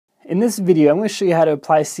In this video, I'm going to show you how to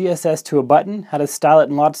apply CSS to a button, how to style it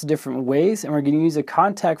in lots of different ways, and we're going to use a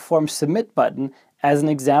contact form submit button as an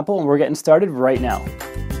example, and we're getting started right now.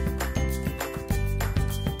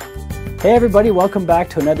 Hey everybody, welcome back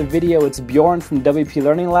to another video. It's Bjorn from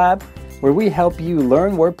WPLearningLab, where we help you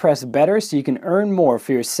learn WordPress better so you can earn more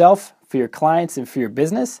for yourself, for your clients, and for your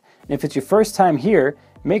business. And if it's your first time here,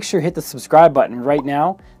 make sure to hit the subscribe button right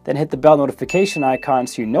now, then hit the bell notification icon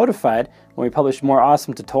so you're notified when we publish more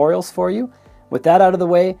awesome tutorials for you. With that out of the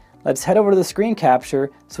way, let's head over to the screen capture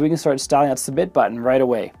so we can start styling that submit button right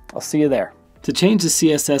away. I'll see you there. To change the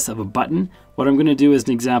CSS of a button, what I'm going to do as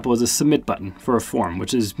an example is a submit button for a form,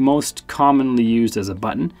 which is most commonly used as a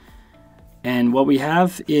button. And what we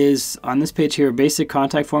have is on this page here, a basic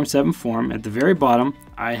contact form 7 form. At the very bottom,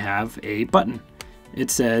 I have a button. It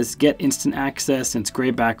says get instant access, and it's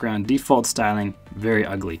gray background, default styling, very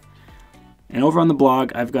ugly. And over on the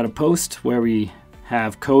blog, I've got a post where we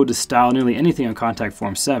have code to style nearly anything on contact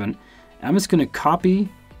form 7. I'm just going to copy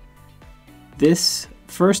this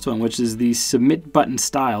first one, which is the submit button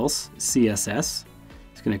styles CSS.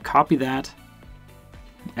 It's going to copy that,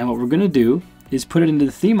 and what we're going to do is put it into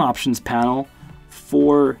the theme options panel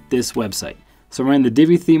for this website. So I'm running the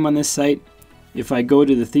Divi theme on this site. If I go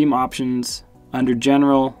to the theme options under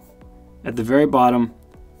general, at the very bottom,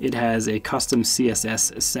 it has a custom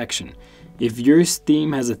CSS section. If your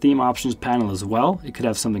theme has a theme options panel as well, it could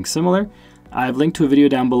have something similar. I've linked to a video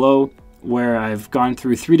down below where I've gone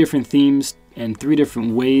through 3 different themes and 3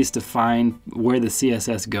 different ways to find where the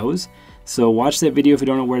CSS goes. So watch that video if you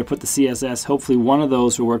don't know where to put the CSS. Hopefully one of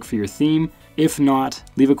those will work for your theme. If not,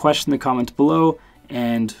 leave a question in the comments below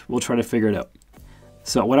and we'll try to figure it out.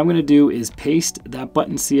 So what I'm going to do is paste that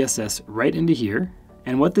button CSS right into here.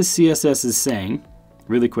 And what this CSS is saying,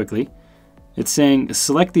 really quickly, it's saying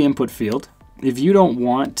select the input field. If you don't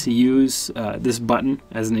want to use this button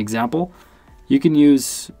as an example, you can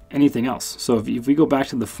use anything else. So if we go back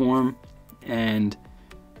to the form and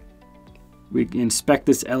we inspect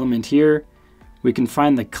this element here, we can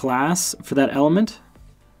find the class for that element.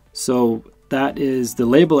 So that is the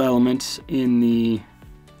label element in the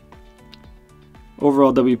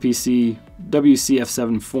overall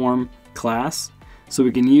WCF7 form class. So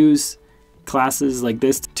we can use classes like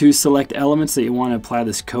this to select elements that you want to apply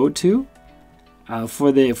this code to.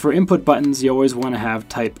 For input buttons, you always want to have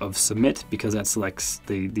type of submit because that selects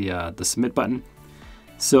the submit button.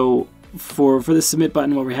 So for the submit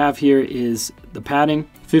button, what we have here is the padding,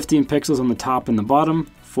 15 pixels on the top and the bottom,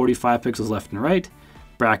 45 pixels left and right,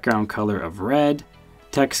 background color of red,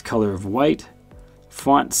 text color of white,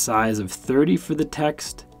 font size of 30 for the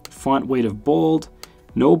text, font weight of bold,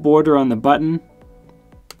 no border on the button.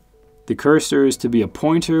 The cursor is to be a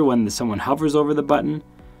pointer when someone hovers over the button.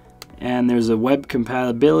 And there's a web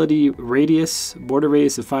compatibility radius, border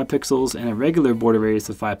radius of 5 pixels, and a regular border radius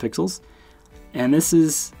of 5 pixels. And this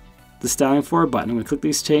is the styling for a button. I'm going to click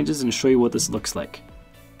these changes and show you what this looks like.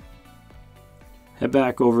 Head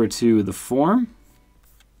back over to the form.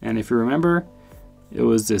 And if you remember, it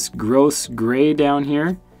was this gross gray down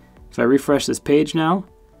here. If I refresh this page now,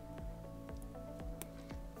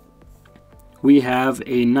 we have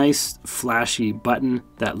a nice flashy button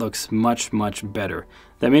that looks much, much better.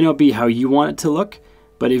 That may not be how you want it to look,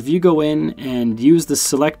 but if you go in and use the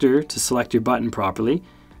selector to select your button properly,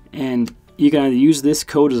 and you can either use this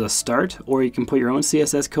code as a start, or you can put your own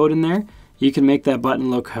CSS code in there, you can make that button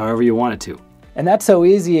look however you want it to. And that's how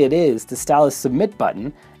easy it is to style a submit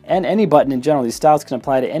button, and any button in general. These styles can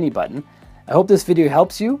apply to any button. I hope this video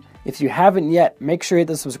helps you. If you haven't yet, make sure you hit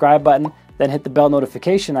the subscribe button, then hit the bell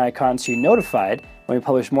notification icon so you're notified when we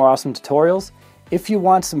publish more awesome tutorials. If you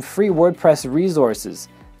want some free WordPress resources,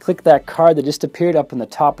 click that card that just appeared up in the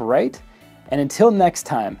top right. And until next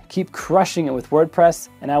time, keep crushing it with WordPress,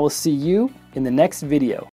 and I will see you in the next video.